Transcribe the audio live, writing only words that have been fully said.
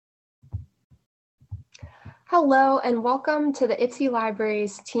Hello, and welcome to the ITSE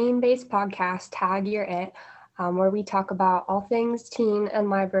Library's teen-based podcast, Tag Your It, where we talk about all things teen and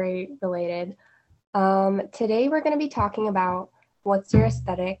library related. Today, we're going to be talking about what's your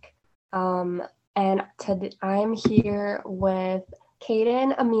aesthetic, and I'm here with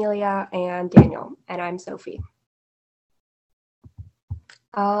Kaden, Amelia, and Daniel, and I'm Sophie.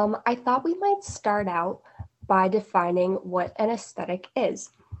 I thought we might start out by defining what an aesthetic is.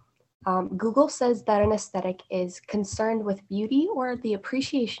 Google says that an aesthetic is concerned with beauty or the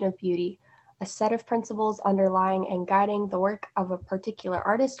appreciation of beauty, a set of principles underlying and guiding the work of a particular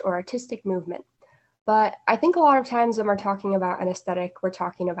artist or artistic movement. But I think a lot of times when we're talking about an aesthetic, we're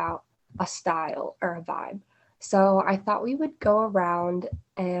talking about a style or a vibe. So I thought we would go around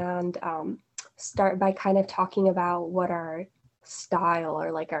and start by kind of talking about what our style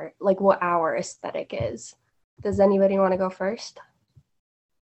or what our aesthetic is. Does anybody want to go first?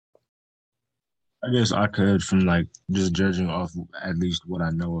 I guess I could from just judging off at least what I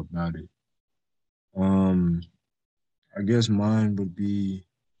know about it. Um, I guess mine would be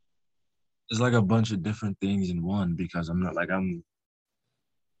it's like a bunch of different things in one because I'm a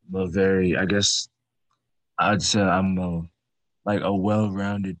very I guess I'd say I'm a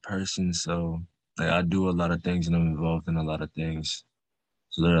well-rounded person, so I do a lot of things and I'm involved in a lot of things.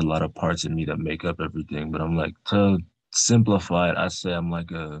 So there are a lot of parts of me that make up everything. But I'm like to simplify it, I say I'm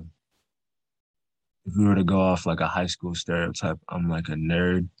like a if we were to go off like a high school stereotype, I'm like a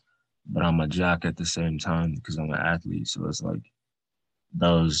nerd but I'm a jock at the same time because I'm an athlete. So it's like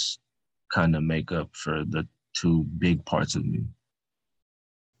those kind of make up for the two big parts of me.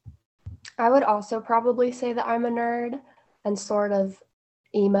 I would also probably say that I'm a nerd and sort of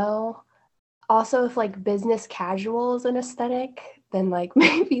emo. Also, if like business casual is an aesthetic, then like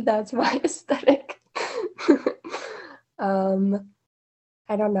maybe that's my aesthetic.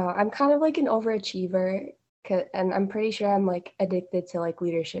 I don't know. I'm kind of like an overachiever, and I'm pretty sure I'm like addicted to like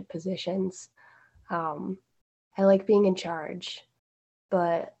leadership positions. I like being in charge,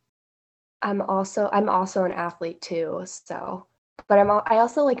 but I'm also an athlete too. So, but I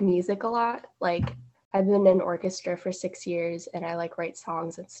also like music a lot. Like I've been in orchestra for 6 years, and I like write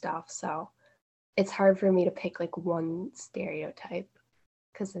songs and stuff. So it's hard for me to pick like one stereotype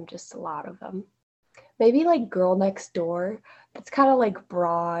because I'm just a lot of them. Maybe like Girl Next Door. That's kind of like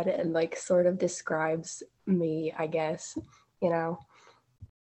broad and like sort of describes me, I guess, you know.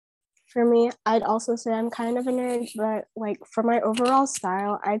 For me, I'd also say I'm kind of a nerd, but like for my overall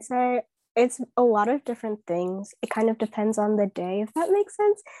style, I'd say it's a lot of different things. It kind of depends on the day, if that makes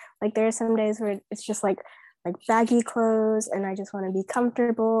sense. Like there are some days where it's just like baggy clothes and I just want to be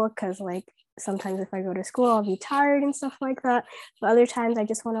comfortable because like sometimes if I go to school I'll be tired and stuff like that. But other times I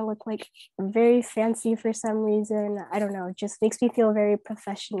just want to look like very fancy for some reason. I don't know, it just makes me feel very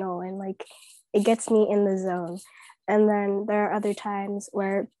professional and like it gets me in the zone. And then there are other times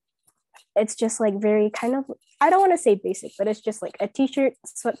where it's just like very kind of, I don't want to say basic, but it's just like a t-shirt,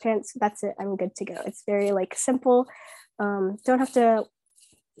 sweatpants, that's it, I'm good to go. It's very like simple. Don't have to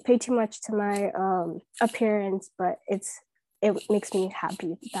pay too much to my appearance, but it makes me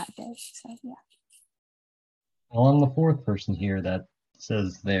happy that day. So yeah. Well, I'm the fourth person here that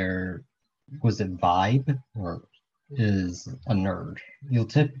says there was it vibe or is a nerd. You'll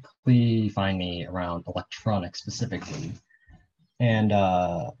typically find me around electronics specifically, and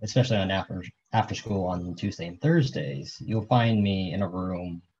especially on after school on Tuesday and Thursdays, you'll find me in a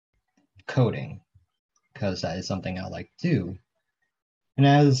room coding because that is something I like to do.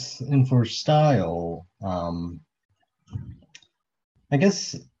 And for style, I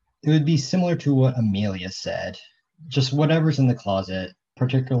guess it would be similar to what Amelia said. Just whatever's in the closet,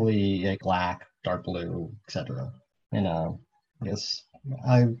 particularly like black, dark blue, etc. And I guess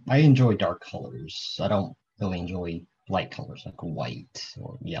I enjoy dark colors. I don't really enjoy light colors like white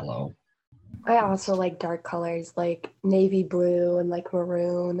or yellow. I also like dark colors like navy blue and like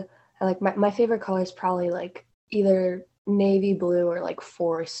maroon. I like my favorite color is probably like either navy blue or like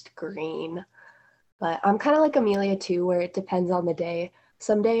forest green. But I'm kind of like Amelia too, where it depends on the day.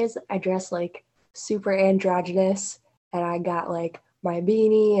 Some days I dress like super androgynous and I got like my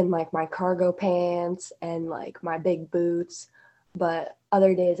beanie and like my cargo pants and like my big boots. But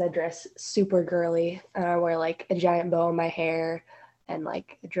other days I dress super girly and I wear like a giant bow in my hair and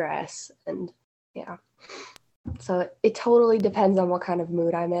like a dress and yeah. So it totally depends on what kind of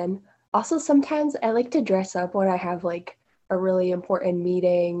mood I'm in. Also, sometimes I like to dress up when I have like a really important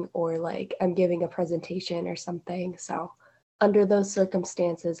meeting or like I'm giving a presentation or something. So under those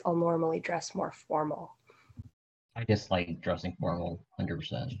circumstances, I'll normally dress more formal. I dislike dressing formal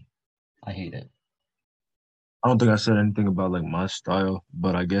 100%. I hate it. I don't think I said anything about like my style,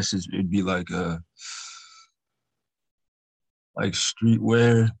 but I guess it'd be like like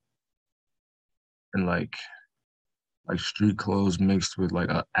streetwear and like street clothes mixed with like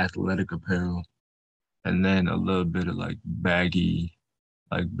athletic apparel, and then a little bit of like baggy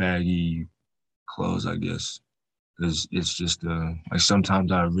clothes, I guess. Because it's just like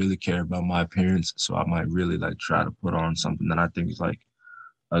sometimes I really care about my appearance, so I might really like try to put on something that I think is like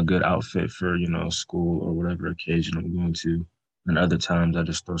a good outfit for school or whatever occasion I'm going to. And other times I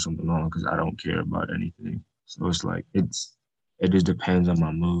just throw something on because I don't care about anything. So it's like it just depends on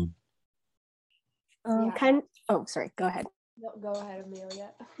my mood. Oh, sorry, go ahead. No, go ahead,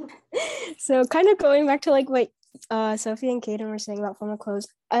 Amelia. So kind of going back to like what Sophie and Kaden were saying about formal clothes.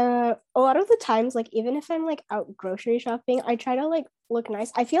 A lot of the times, like even if I'm like out grocery shopping, I try to like look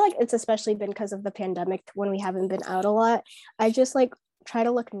nice. I feel like it's especially been because of the pandemic when we haven't been out a lot. I just like try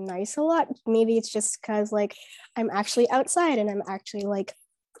to look nice a lot. Maybe it's just because like I'm actually outside and I'm actually like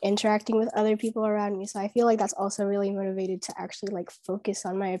interacting with other people around me. So I feel like that's also really motivated to actually like focus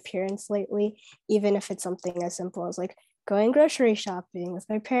on my appearance lately, even if it's something as simple as like going grocery shopping with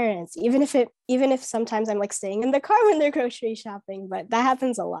my parents, even if sometimes I'm like staying in the car when they're grocery shopping, but that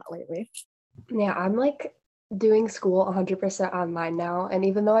happens a lot lately. Yeah, I'm like doing school 100% online now, and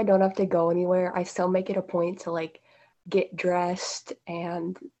even though I don't have to go anywhere, I still make it a point to like get dressed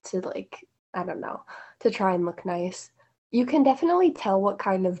and to like, I don't know, to try and look nice. You can definitely tell what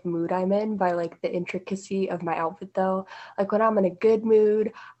kind of mood I'm in by like the intricacy of my outfit though. Like when I'm in a good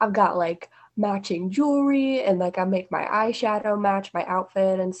mood, I've got like matching jewelry and like I make my eyeshadow match my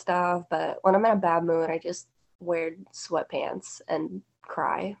outfit and stuff. But when I'm in a bad mood, I just wear sweatpants and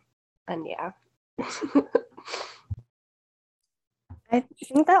cry. And yeah. I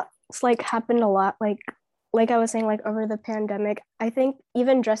think that's like happened a lot, like I was saying, like over the pandemic. I think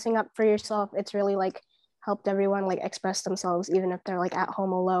even dressing up for yourself, it's really like helped everyone like express themselves, even if they're like at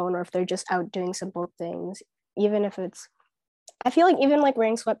home alone or if they're just out doing simple things. Even if it's, I feel like even like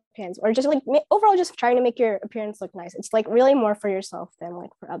wearing sweatpants or just like overall just trying to make your appearance look nice, it's like really more for yourself than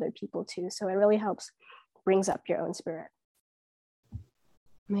like for other people too. So it really helps, brings up your own spirit.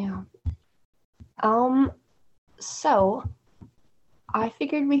 Yeah. So I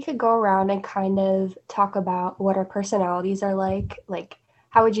figured we could go around and kind of talk about what our personalities are like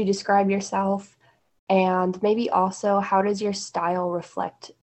how would you describe yourself, and maybe also how does your style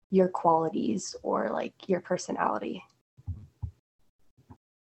reflect your qualities or like your personality?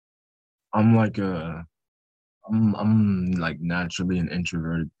 I'm like a I'm like naturally an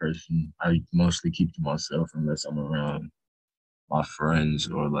introverted person. I mostly keep to myself unless I'm around my friends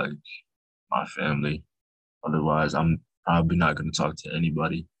or like my family. Otherwise, I'm probably not gonna talk to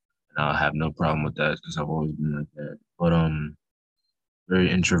anybody, and I have no problem with that because I've always been like that. But very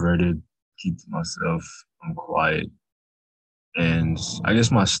introverted, keep to myself. I'm quiet, and I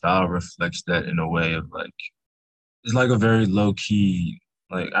guess my style reflects that in a way of like it's like a very low key.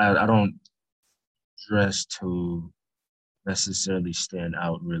 Like I don't dress to necessarily stand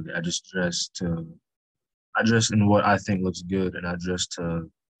out really. I dress in what I think looks good, and I dress to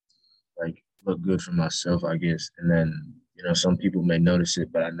like look good for myself, I guess. And then, some people may notice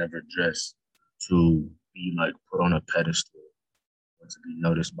it, but I never dress to be like put on a pedestal or to be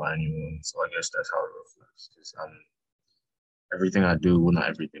noticed by anyone. So I guess that's how it reflects. Because everything I do, well, not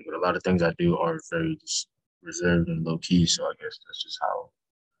everything, but a lot of things I do are very just reserved and low key. So I guess that's just how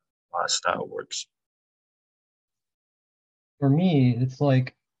my style works. For me, it's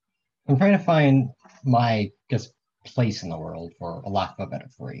like I'm trying to find my just place in the world, for a lack of a better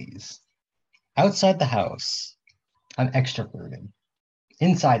phrase. Outside the house, I'm extroverted.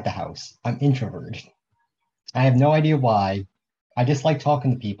 Inside the house, I'm introverted. I have no idea why. I just like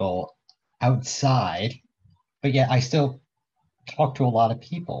talking to people outside, but yet I still talk to a lot of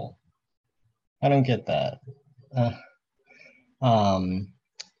people. I don't get that. Uh, um,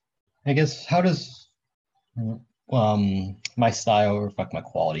 I guess how does my style reflect my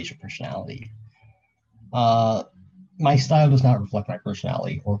qualities or personality? Uh, my style does not reflect my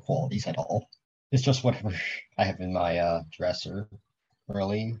personality or qualities at all. It's just whatever I have in my dresser,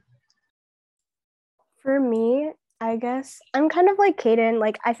 really. For me, I guess I'm kind of like Kaden.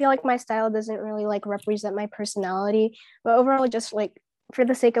 Like I feel like my style doesn't really like represent my personality, but overall, just like for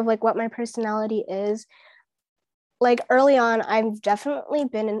the sake of like what my personality is, like early on, I've definitely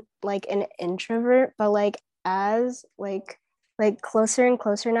been like an introvert, but like as like closer and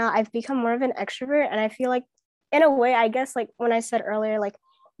closer now, I've become more of an extrovert, and I feel like in a way, I guess like when I said earlier, like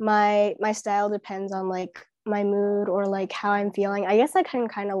my style depends on like my mood or like how I'm feeling. I guess I can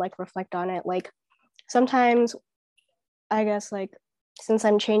kind of like reflect on it. Like sometimes I guess like since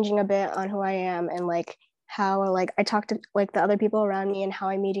I'm changing a bit on who I am and like how like I talk to like the other people around me and how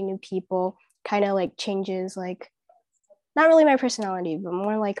I'm meeting new people kind of like changes like not really my personality, but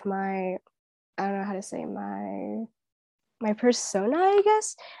more like my, I don't know how to say, my persona, I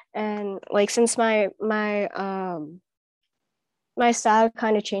guess. And like since my style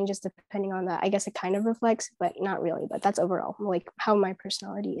kind of changes depending on that, I guess it kind of reflects, but not really. But that's overall like how my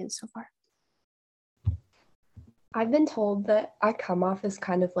personality is so far. I've been told that I come off as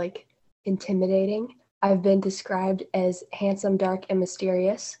kind of like intimidating. I've been described as handsome, dark, and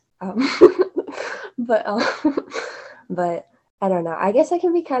mysterious. But but I don't know. I guess I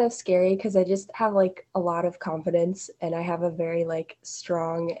can be kind of scary because I just have like a lot of confidence and I have a very like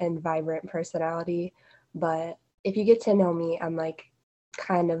strong and vibrant personality. But if you get to know me, I'm like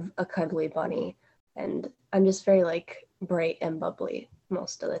kind of a cuddly bunny and I'm just very like bright and bubbly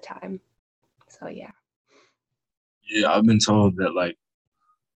most of the time. So yeah. Yeah, I've been told that like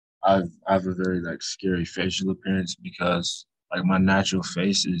I have a very like scary facial appearance because like my natural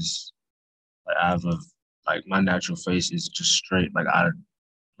face is like I have a like my natural face is just straight. Like I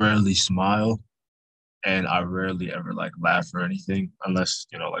rarely smile and I rarely ever like laugh or anything unless,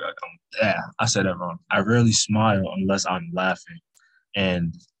 you know, like I'm yeah, I said that wrong. I rarely smile unless I'm laughing.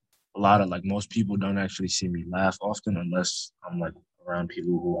 And a lot of like most people don't actually see me laugh often unless I'm like around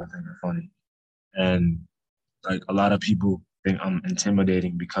people who I think are funny. And like a lot of people think I'm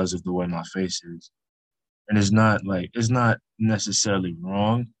intimidating because of the way my face is. And it's not necessarily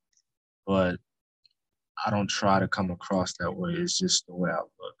wrong, but I don't try to come across that way. It's just the way I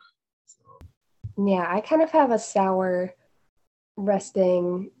look. So, Yeah, I kind of have a sour,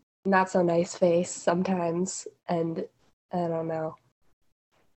 resting, not so nice face sometimes, and I don't know.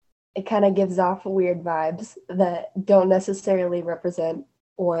 It kind of gives off weird vibes that don't necessarily represent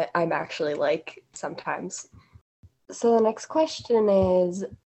what I'm actually like sometimes. So the next question is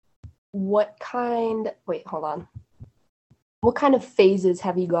wait, hold on. What kind of phases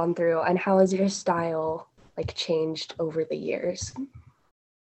have you gone through and how has your style like changed over the years? I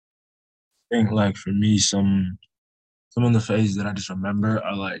think like for me, some of the phases that I just remember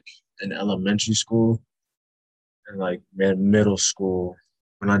are like in elementary school and like middle school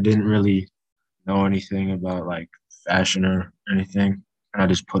when I didn't really know anything about like fashion or anything, and I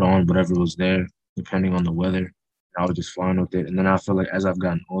just put on whatever was there depending on the weather. And I was just fine with it. And then I feel like as I've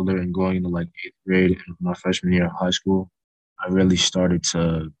gotten older and going into like eighth grade and my freshman year of high school, I really started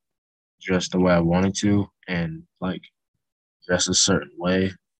to dress the way I wanted to and like dress a certain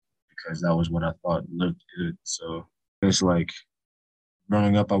way because that was what I thought looked good. So it's like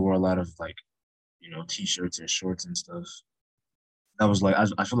growing up, I wore a lot of like, you know, t-shirts and shorts and stuff. That was like,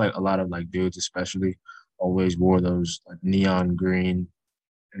 I feel like a lot of like dudes, especially, always wore those like neon green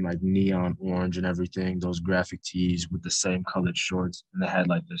and like neon orange and everything, those graphic tees with the same colored shorts. And they had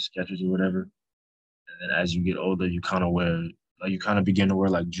like the sketches or whatever. And then as you get older, you kind of wear, like, you kind of begin to wear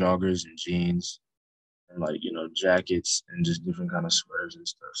like joggers and jeans and like, you know, jackets and just different kind of sweaters and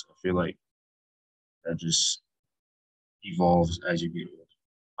stuff. So I feel like that just evolves as you get older.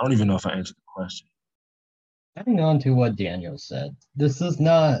 I don't even know if I answered the question. Adding on to what Daniel said, this does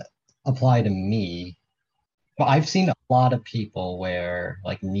not apply to me, but I've seen a lot of people wear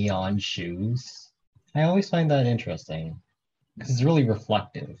like neon shoes. I always find that interesting because it's really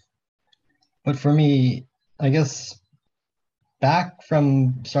reflective. But for me, I guess back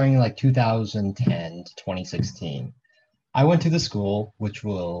from starting like 2010 to 2016, I went to the school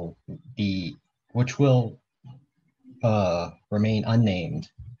be which will remain unnamed.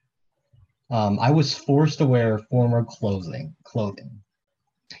 I was forced to wear formal clothing.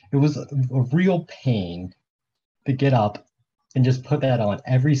 It was a real pain to get up and just put that on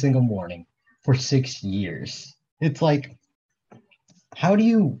every single morning for 6 years. It's like, how do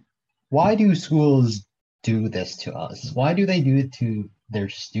you, why do schools do this to us? Why do they do it to their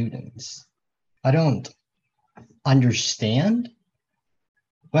students? I don't understand.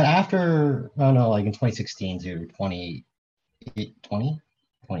 But after, I don't know, like in 2016 to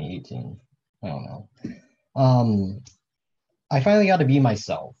 2018, I don't know. I finally got to be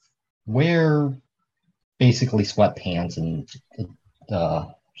myself, wear basically sweatpants and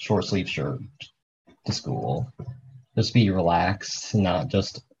short sleeve shirt to school. Just be relaxed, not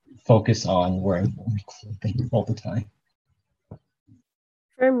just focus on wearing clothing all the time.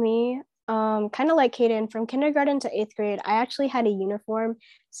 For me, kind of like Kaden, from kindergarten to eighth grade, I actually had a uniform.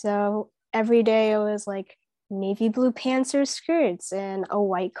 So every day it was like navy blue pants or skirts and a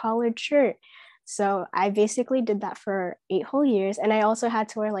white collared shirt. So I basically did that for 8 whole years. And I also had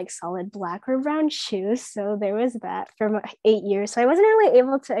to wear like solid black or brown shoes. So there was that for my 8 years. So I wasn't really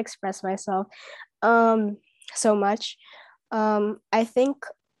able to express myself so much. I think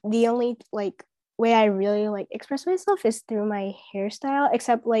the only like way I really like express myself is through my hairstyle,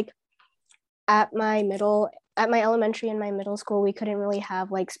 except like at my middle at my elementary and my middle school, we couldn't really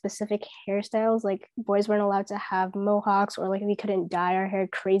have like specific hairstyles. Like boys weren't allowed to have mohawks, or like we couldn't dye our hair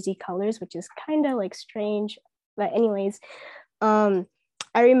crazy colors, which is kind of like strange. But anyways, I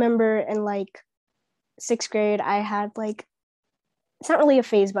remember in like 6th grade, I had like, it's not really a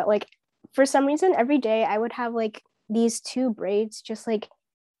phase, but like for some reason, every day I would have like these two braids, just like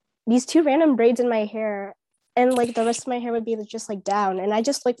these two random braids in my hair, and like the rest of my hair would be just like down, and I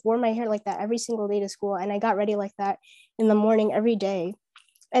just like wore my hair like that every single day to school, and I got ready like that in the morning every day.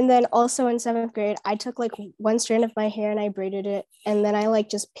 And then also in 7th grade, I took like one strand of my hair and I braided it, and then I like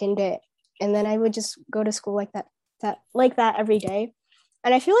just pinned it, and then I would just go to school like that every day.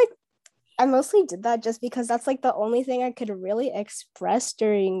 And I feel like I mostly did that just because that's like the only thing I could really express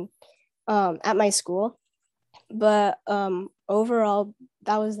during at my school. But overall,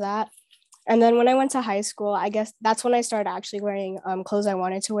 that was that. And then when I went to high school, I guess that's when I started actually wearing clothes I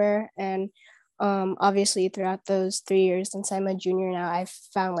wanted to wear. And obviously, throughout those 3 years since I'm a junior now, I've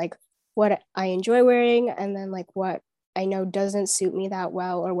found like what I enjoy wearing, and then like what I know doesn't suit me that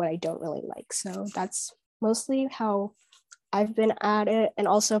well, or what I don't really like. So that's mostly how I've been at it, and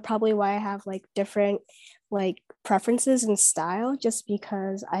also probably why I have like different like preferences and style, just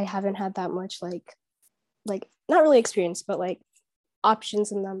because I haven't had that much like not really experience, but like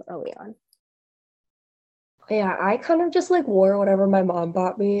options in them early on. Yeah, I kind of just like wore whatever my mom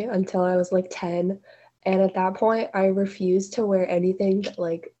bought me until I was like 10. And at that point, I refused to wear anything that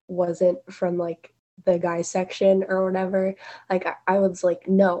like wasn't from like the guy section or whatever. Like I was like,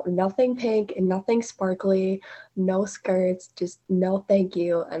 no, nothing pink and nothing sparkly, no skirts, just no thank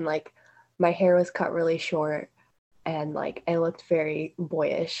you. And like my hair was cut really short and like I looked very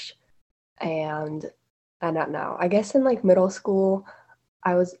boyish. And I don't know. I guess in like middle school,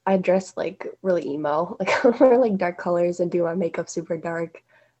 I dressed like really emo, like I wear like dark colors and do my makeup super dark,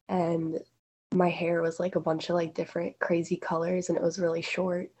 and my hair was like a bunch of like different crazy colors, and it was really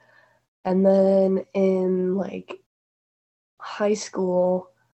short. And then in like high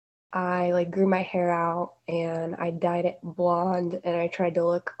school, I like grew my hair out and I dyed it blonde, and I tried to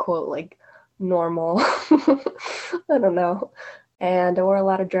look quote like normal. I don't know. And I wore a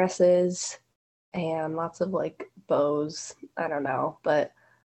lot of dresses and lots of like bows. I don't know, but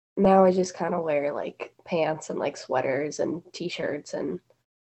now I just kind of wear like pants and like sweaters and t-shirts, and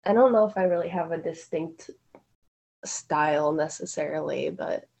I don't know if I really have a distinct style necessarily,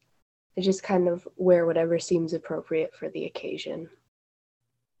 but I just kind of wear whatever seems appropriate for the occasion.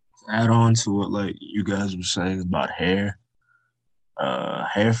 Add on to what like you guys were saying about hair.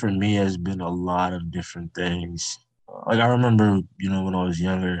 Hair for me has been a lot of different things. Like I remember, when I was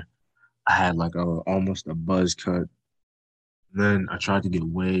younger, I had like almost a buzz cut. Then I tried to get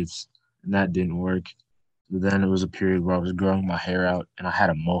waves, and that didn't work. But then it was a period where I was growing my hair out, and I had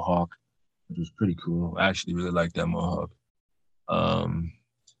a mohawk, which was pretty cool. I actually really liked that mohawk. Um,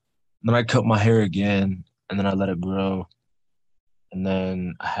 then I cut my hair again, and then I let it grow, and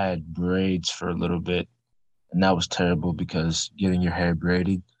then I had braids for a little bit, and that was terrible because getting your hair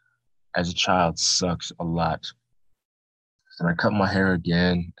braided as a child sucks a lot. And I cut my hair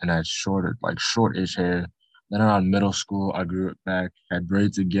again, and I had shortish hair. Then around middle school, I grew it back, had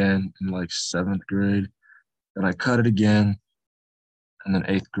braids again in like 7th grade. Then I cut it again, and then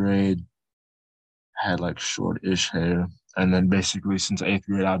 8th grade, I had like shortish hair. And then basically since 8th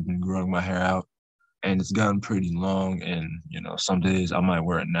grade, I've been growing my hair out, and it's gotten pretty long. And some days I might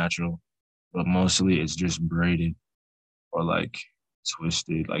wear it natural, but mostly it's just braided or like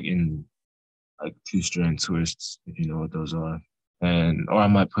twisted, like in like 2-strand twists, if you know what those are. And or I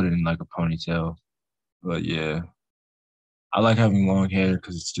might put it in like a ponytail. But yeah, I like having long hair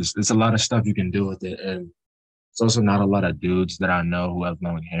because it's a lot of stuff you can do with it, and it's also not a lot of dudes that I know who have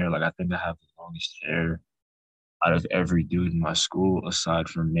long hair. Like I think I have the longest hair out of every dude in my school, aside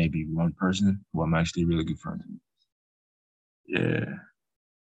from maybe one person who I'm actually really good friends with. Yeah.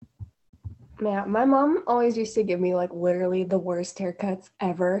 Yeah, my mom always used to give me like literally the worst haircuts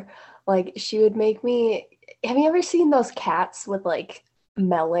ever. Like she would make me, have you ever seen those cats with like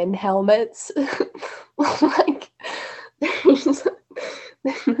melon helmets? Like there's-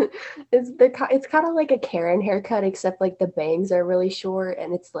 it's kind of like a Karen haircut, except like the bangs are really short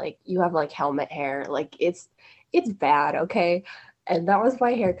and it's like you have like helmet hair. Like it's bad, okay? And that was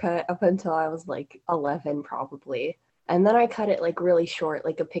my haircut up until I was like 11 probably. And then I cut it like really short,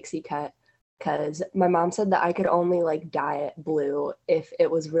 like a pixie cut, because my mom said that I could only like dye it blue if it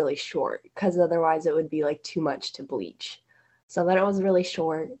was really short, because otherwise it would be like too much to bleach. So then it was really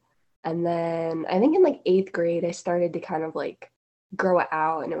short. And then I think in like 8th grade, I started to kind of like grow it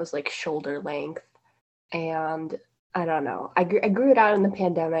out, and it was like shoulder length. And I don't know. I grew it out in the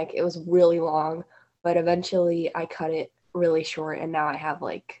pandemic. It was really long, but eventually I cut it really short and now I have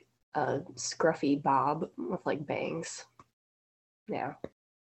like a scruffy bob with like bangs. Yeah.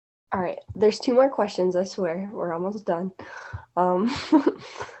 All right. There's 2 more questions, I swear. We're almost done.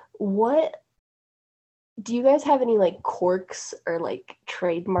 What do you guys have any like quirks or like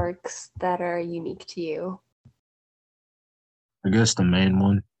trademarks that are unique to you? I guess the main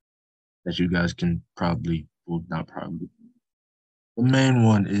one that you guys can probably, well, not probably, the main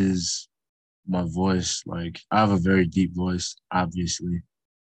one is my voice. Like, I have a very deep voice, obviously,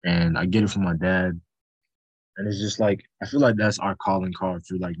 and I get it from my dad. And it's just like, I feel like that's our calling card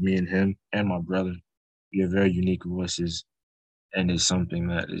for like me and him and my brother. We have very unique voices, and it's something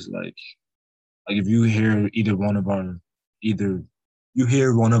that is like if you hear either you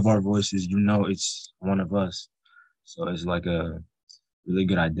hear one of our voices, you know it's one of us. So it's like a really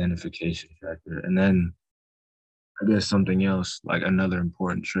good identification factor. And then I guess something else, like another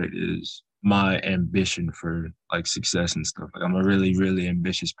important trait is my ambition for like success and stuff. Like I'm a really, really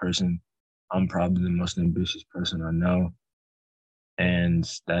ambitious person. I'm probably the most ambitious person I know. And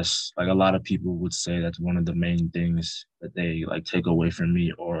that's like a lot of people would say that's one of the main things that they like take away from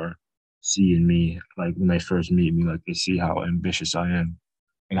me or see in me. Like when they first meet me, like they see how ambitious I am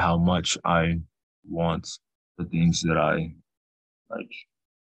and how much I want the things that I like,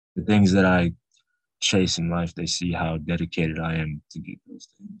 the things that I chase in life. They see how dedicated I am to get those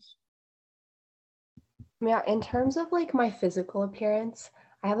things. Yeah, in terms of like my physical appearance,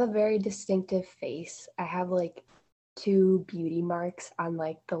 I have a very distinctive face. I have like 2 beauty marks on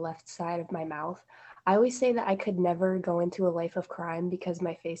like the left side of my mouth. I always say that I could never go into a life of crime because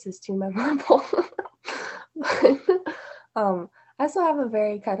my face is too memorable. But, I also have a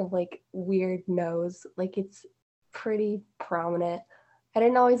very kind of like weird nose. Like it's pretty prominent. I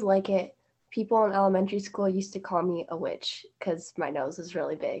didn't always like it. People in elementary school used to call me a witch because my nose is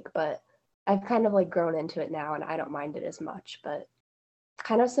really big, but I've kind of like grown into it now and I don't mind it as much. But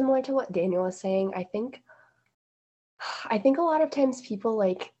kind of similar to what Daniel was saying, I think a lot of times people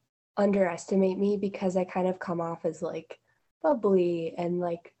like underestimate me because I kind of come off as like bubbly and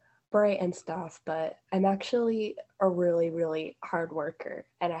like bright and stuff, but I'm actually a really, really hard worker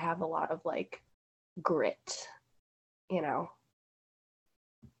and I have a lot of like grit, you know.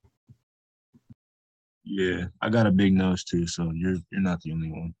 Yeah, I got a big nose too, so you're not the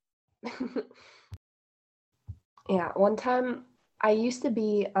only one. Yeah, one time I used to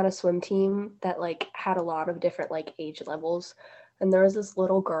be on a swim team that like had a lot of different like age levels, and there was this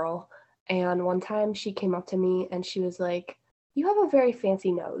little girl, and one time she came up to me and she was like, "You have a very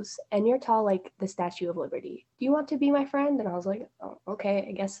fancy nose, and you're tall like the Statue of Liberty. Do you want to be my friend?" And I was like, "Oh, okay,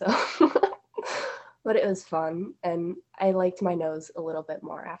 I guess so." But it was fun, and I liked my nose a little bit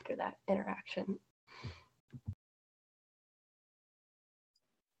more after that interaction.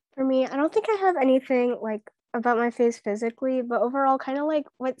 For me, I don't think I have anything like about my face physically, but overall, kind of like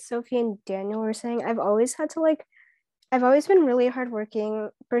what Sophie and Daniel were saying, I've always been really hardworking,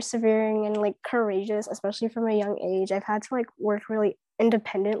 persevering, and like courageous, especially from a young age. I've had to like work really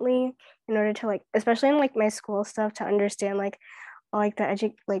independently in order to like, especially in like my school stuff, to understand like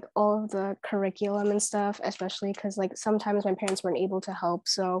like all of the curriculum and stuff, especially because like sometimes my parents weren't able to help.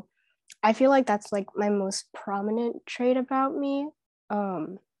 So I feel like that's like my most prominent trait about me.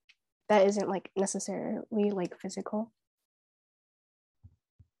 Um, that isn't like necessarily like physical.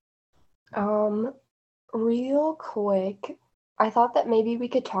 Um, Real quick, I thought that maybe we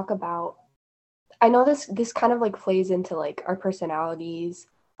could talk about, I know this kind of like plays into like our personalities,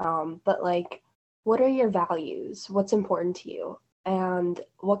 but like what are your values? What's important to you? And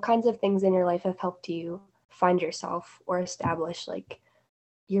what kinds of things in your life have helped you find yourself or establish like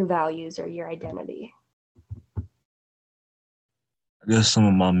your values or your identity? I guess some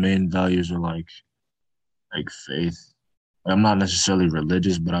of my main values are like faith. Like, I'm not necessarily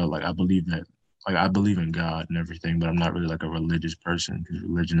religious, but I believe that like I believe in God and everything, but I'm not really like a religious person because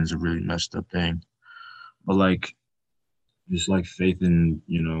religion is a really messed up thing. But like just like faith in,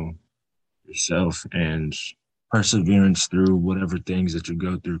 yourself and perseverance through whatever things that you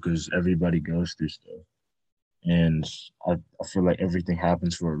go through because everybody goes through stuff. And I feel like everything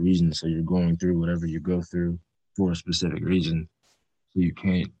happens for a reason. So you're going through whatever you go through for a specific reason. So you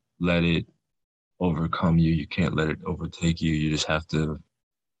can't let it overcome you. You can't let it overtake you. You just have to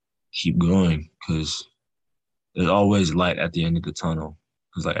keep going because there's always light at the end of the tunnel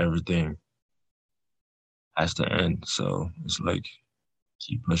because like everything has to end. So it's like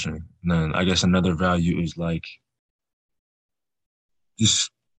keep pushing. And then I guess another value is like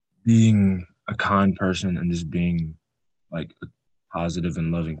just being a kind person and just being like a positive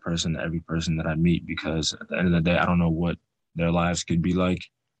and loving person to every person that I meet because at the end of the day, I don't know what their lives could be like.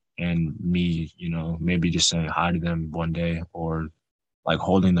 and me, maybe just saying hi to them one day, or like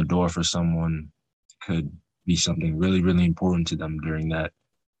holding the door for someone could be something really, really important to them during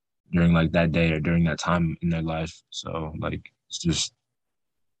like that day or during that time in their life. So like it's just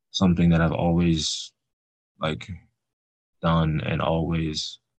something that I've always like done and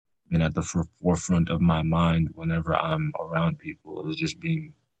always been at the forefront of my mind whenever I'm around people, is just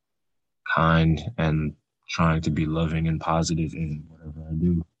being kind and trying to be loving and positive in whatever I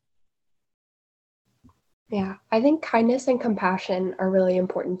do. Yeah, I think kindness and compassion are really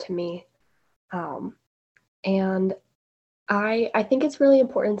important to me. Um, and I think it's really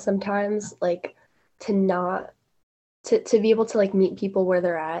important sometimes, like, to not to be able to like meet people where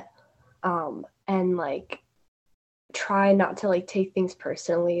they're at, and like try not to like take things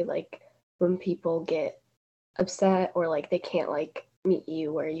personally, like when people get upset or like they can't like meet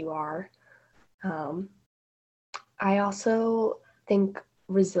you where you are. Um, I also think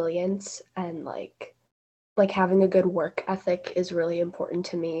resilience and like having a good work ethic is really important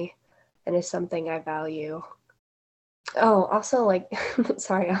to me and is something I value. Oh, also like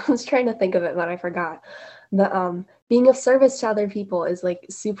sorry, I was trying to think of it but I forgot. The being of service to other people is like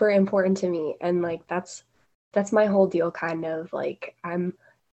super important to me, and like that's my whole deal kind of. Like I'm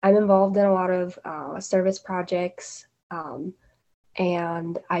involved in a lot of service projects,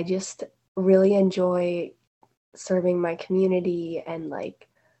 and I just really enjoy serving my community and like,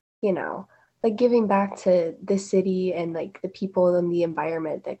 you know, like giving back to the city and like the people and the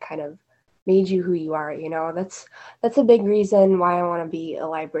environment that kind of made you who you are, that's a big reason why I want to be a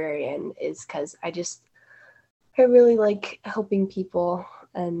librarian, is because I really like helping people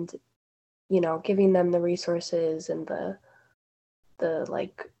and giving them the resources and the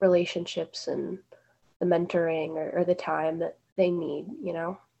like relationships and the mentoring or the time that they need.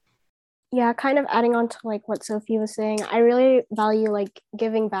 Yeah, kind of adding on to like what Sophie was saying, I really value like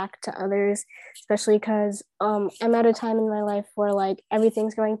giving back to others, especially because I'm at a time in my life where like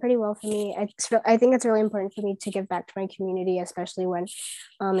everything's going pretty well for me. I think it's really important for me to give back to my community, especially when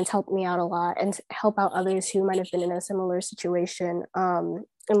it's helped me out a lot, and help out others who might have been in a similar situation, and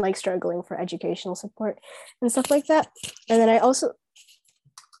like struggling for educational support and stuff like that. And then I also,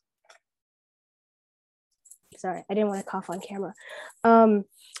 sorry, I didn't want to cough on camera.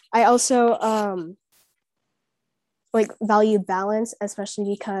 I also like value balance,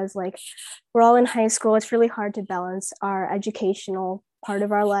 especially because like we're all in high school. It's really hard to balance our educational part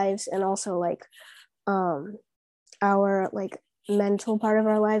of our lives and also like our like mental part of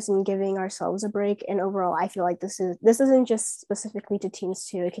our lives, and giving ourselves a break. And overall, I feel like this isn't just specifically to teens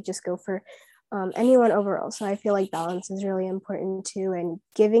too. It could just go for anyone overall. So I feel like balance is really important too, and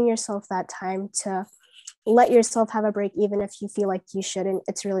giving yourself that time to let yourself have a break even if you feel like you shouldn't.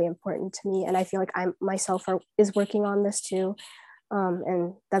 It's really important to me, and I feel like I'm myself is working on this too,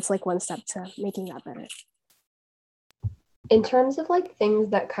 and that's like one step to making that better. In terms of like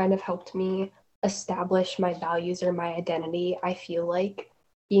things that kind of helped me establish my values or my identity, I feel like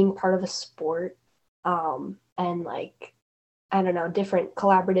being part of a sport, and like I don't know, different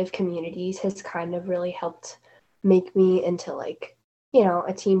collaborative communities has kind of really helped make me into like,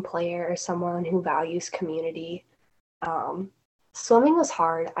 a team player or someone who values community. Swimming was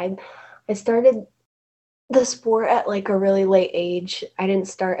hard. I started the sport at like a really late age. I didn't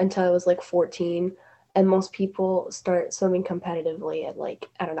start until I was like 14, and most people start swimming competitively at like,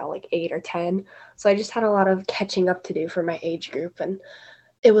 I don't know, like 8 or 10. So I just had a lot of catching up to do for my age group, and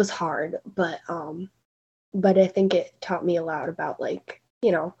it was hard, but I think it taught me a lot about like,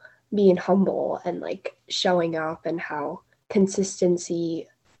 being humble and like showing up and how consistency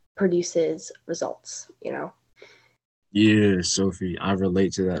produces results. Yeah, Sophie, I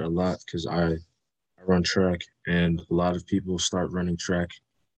relate to that a lot because I run track, and a lot of people start running track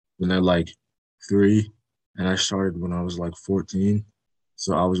when they're like 3, and I started when I was like 14.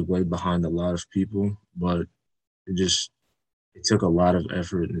 So I was way behind a lot of people, but it took a lot of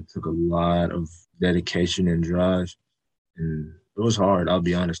effort and it took a lot of dedication and drive. And it was hard, I'll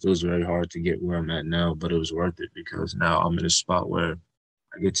be honest. It was very hard to get where I'm at now, but it was worth it because now I'm in a spot where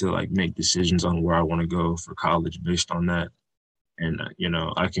I get to like make decisions on where I want to go for college based on that. And,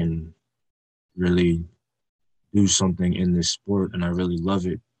 I can really do something in this sport and I really love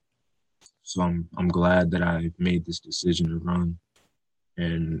it. So I'm glad that I made this decision to run.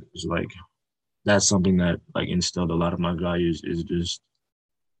 And it's like, that's something that like instilled a lot of my values, is just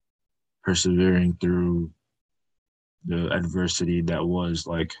persevering through the adversity that was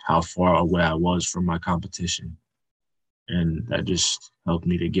like how far away I was from my competition. And that just helped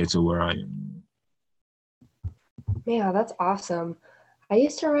me to get to where I am. Yeah, that's awesome. I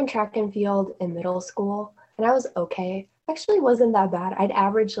used to run track and field in middle school, and I was okay. Actually wasn't that bad. I'd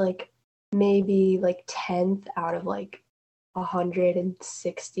average like maybe like 10th out of like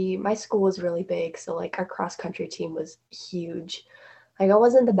 160. My school was really big, so like our cross country team was huge. Like I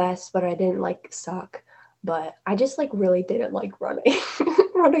wasn't the best, but I didn't like suck. But I just like really didn't like running.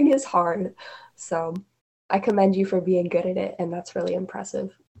 Running is hard. So I commend you for being good at it, and that's really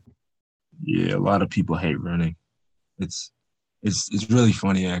impressive. Yeah, a lot of people hate running. It's it's really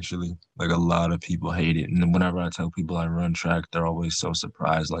funny actually. Like a lot of people hate it, and then whenever I tell people I run track, they're always so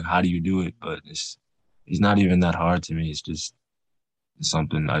surprised. Like, how do you do it? But it's not even that hard to me. It's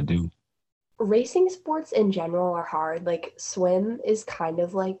something I do. Racing sports in general are hard. Like swim is kind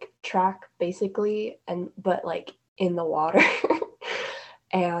of like track basically, and but like in the water.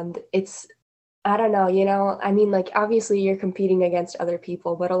 And it's I don't know, I mean like obviously you're competing against other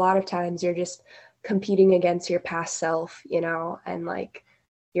people, but a lot of times you're just competing against your past self, and like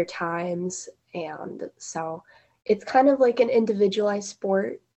your times. And so it's kind of like an individualized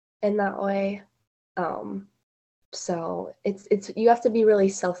sport in that way. Um so it's you have to be really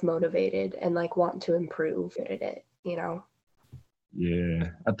self-motivated and like want to improve at it. Yeah,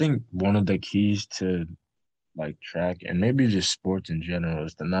 I think one of the keys to like track and maybe just sports in general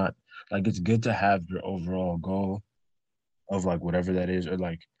is to not like it's good to have your overall goal of like whatever that is or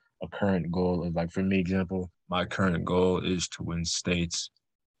like a current goal of like for me example my current goal is to win states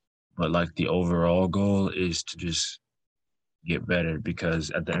but like the overall goal is to just get better because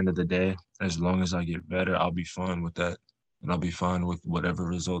at the end of the day as long as I get better I'll be fine with that and I'll be fine with whatever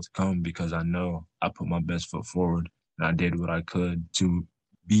results come because I know I put my best foot forward and I did what I could to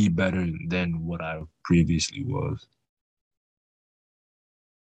be better than what I previously was.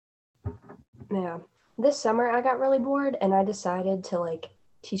 Yeah. This summer I got really bored and I decided to like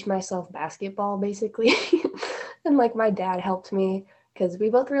teach myself basketball basically. And like my dad helped me because we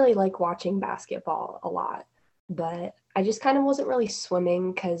both really like watching basketball a lot. But I just kind of wasn't really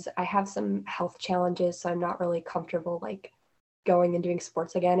swimming because I have some health challenges, so I'm not really comfortable like going and doing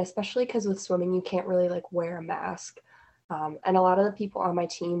sports again, especially because with swimming you can't really like wear a mask. And a lot of the people on my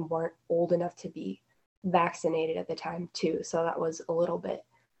team weren't old enough to be vaccinated at the time too, so that was a little bit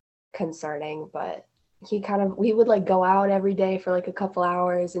concerning. But we would like go out every day for like a couple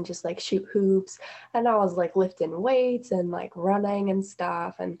hours and just like shoot hoops, and I was like lifting weights and like running and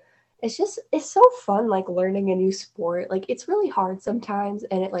stuff. And it's so fun like learning a new sport. Like it's really hard sometimes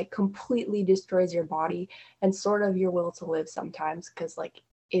and it like completely destroys your body and sort of your will to live sometimes because like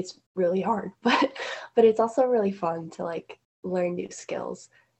it's really hard. But it's also really fun to like learn new skills.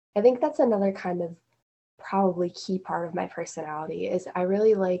 I think that's another kind of probably key part of my personality is I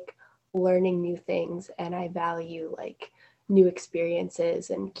really like learning new things and I value like new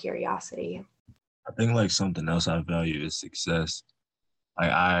experiences and curiosity. I think like something else I value is success.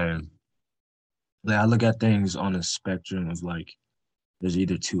 I look at things on a spectrum of like there's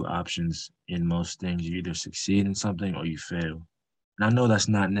either two options in most things. You either succeed in something or you fail. And I know that's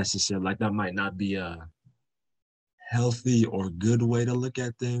not necessarily like that might not be a healthy or good way to look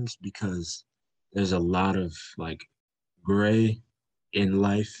at things because there's a lot of like gray in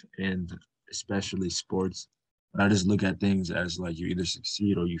life and especially sports. But I just look at things as like you either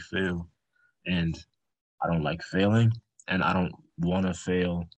succeed or you fail. And I don't like failing and I don't want to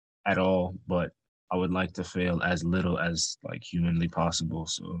fail at all, but I would like to fail as little as like humanly possible.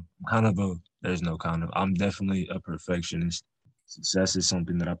 So kind of a there's no kind of I'm definitely a perfectionist. Success is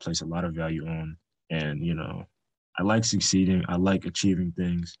something that I place a lot of value on. And I like succeeding. I like achieving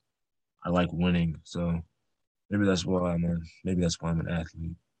things. I like winning. So maybe that's why I'm an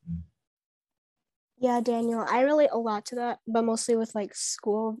athlete. Yeah, Daniel, I relate a lot to that, but mostly with like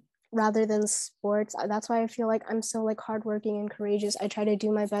school rather than sports. That's why I feel like I'm so like hardworking and courageous. I try to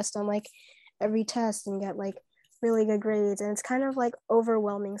do my best on like every test and get like really good grades. And it's kind of like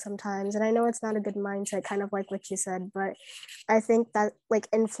overwhelming sometimes. And I know it's not a good mindset, kind of like what you said, but I think that like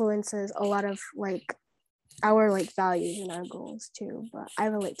influences a lot of like our like values and our goals too. But I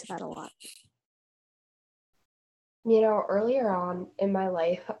relate to that a lot. Earlier on in my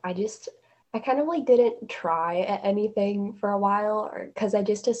life, I kind of like didn't try at anything for a while or because I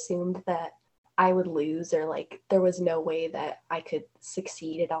just assumed that I would lose or like there was no way that I could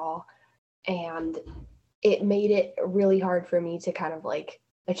succeed at all. And it made it really hard for me to kind of like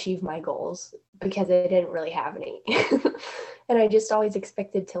achieve my goals because I didn't really have any. And I just always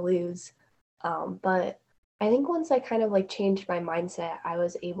expected to lose. But I think once I kind of like changed my mindset, I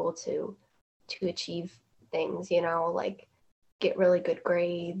was able to achieve things, like get really good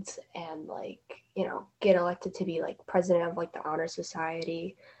grades and like, get elected to be like president of like the honor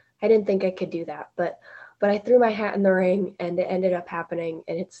society. I didn't think I could do that, but I threw my hat in the ring and it ended up happening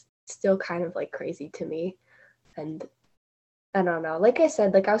and it's still kind of like crazy to me. And I don't know. Like I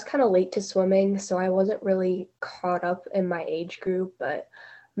said, like I was kind of late to swimming, so I wasn't really caught up in my age group, but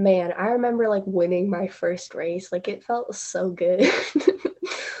man, I remember like winning my first race. Like it felt so good.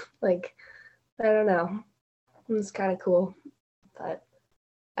 Like, I don't know. It was kind of cool. But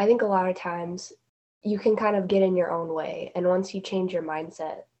I think a lot of times you can kind of get in your own way. And once you change your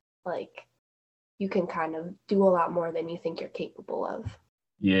mindset, like you can kind of do a lot more than you think you're capable of.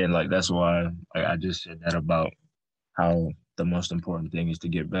 Yeah, and like that's why I just said that about how the most important thing is to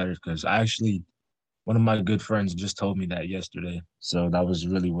get better. Because I actually, one of my good friends just told me that yesterday. So that was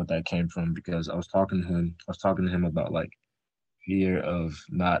really what that came from because I was talking to him about like fear of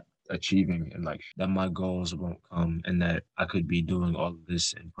not achieving and like that my goals won't come and that I could be doing all of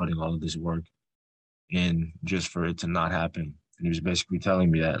this and putting all of this work in just for it to not happen. And he was basically telling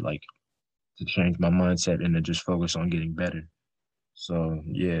me that like to change my mindset and to just focus on getting better. So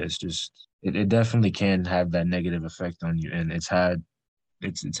yeah, it's just it definitely can have that negative effect on you, and it's had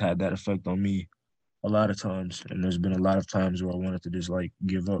that effect on me a lot of times, and there's been a lot of times where I wanted to just like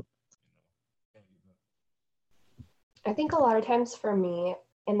give up. I think a lot of times for me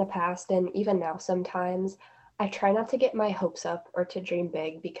in the past and even now sometimes I try not to get my hopes up or to dream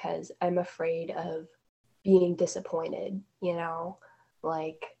big because I'm afraid of being disappointed, you know?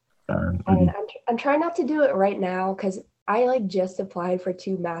 Like and Mhm. I'm trying not to do it right now because I like just applied for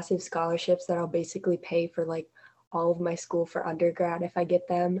two massive scholarships that I'll basically pay for like all of my school for undergrad if I get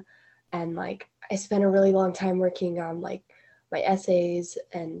them. And like I spent a really long time working on like my essays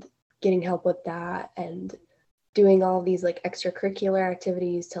and getting help with that and doing all these like extracurricular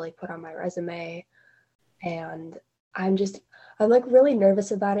activities to like put on my resume. And I'm just I'm like really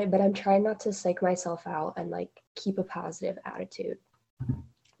nervous about it, but I'm trying not to psych myself out and like keep a positive attitude.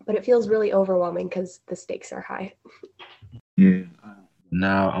 But it feels really overwhelming because the stakes are high. Yeah.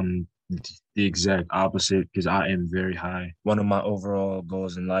 Now I'm the exact opposite because I am very high. One of my overall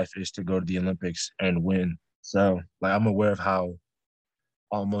goals in life is to go to the Olympics and win. So like I'm aware of how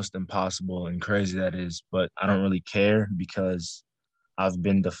almost impossible and crazy that is, but I don't really care because I've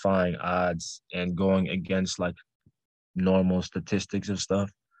been defying odds and going against like normal statistics of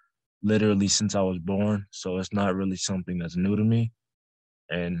stuff literally since I was born. So it's not really something that's new to me.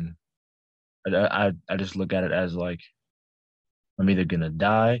 And I just look at it as like I'm either gonna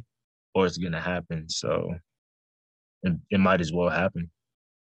die or it's gonna happen. So it might as well happen.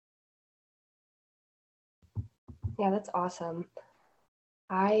 Yeah, that's awesome.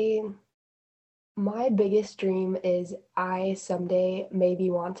 I My biggest dream is I someday maybe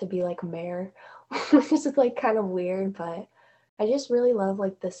want to be like mayor, which is like kind of weird, but I just really love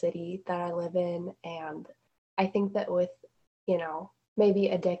like the city that I live in. And I think that with, maybe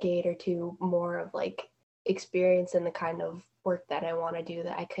a decade or two more of like experience in the kind of work that I want to do,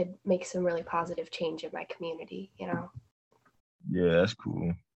 that I could make some really positive change in my community. Yeah, that's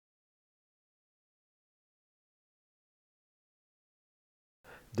cool.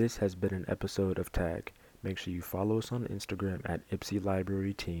 This has been an episode of Tag. Make sure you follow us on Instagram at Ypsi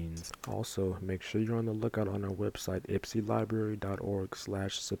Library Teens. Also, make sure you're on the lookout on our website,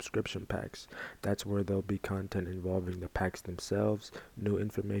 ypsilibrary.org/subscription packs. That's where there'll be content involving the packs themselves, new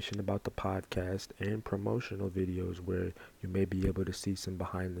information about the podcast, and promotional videos where you may be able to see some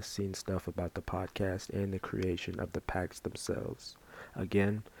behind the scenes stuff about the podcast and the creation of the packs themselves.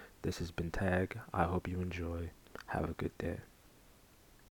 Again, this has been Tag. I hope you enjoy. Have a good day.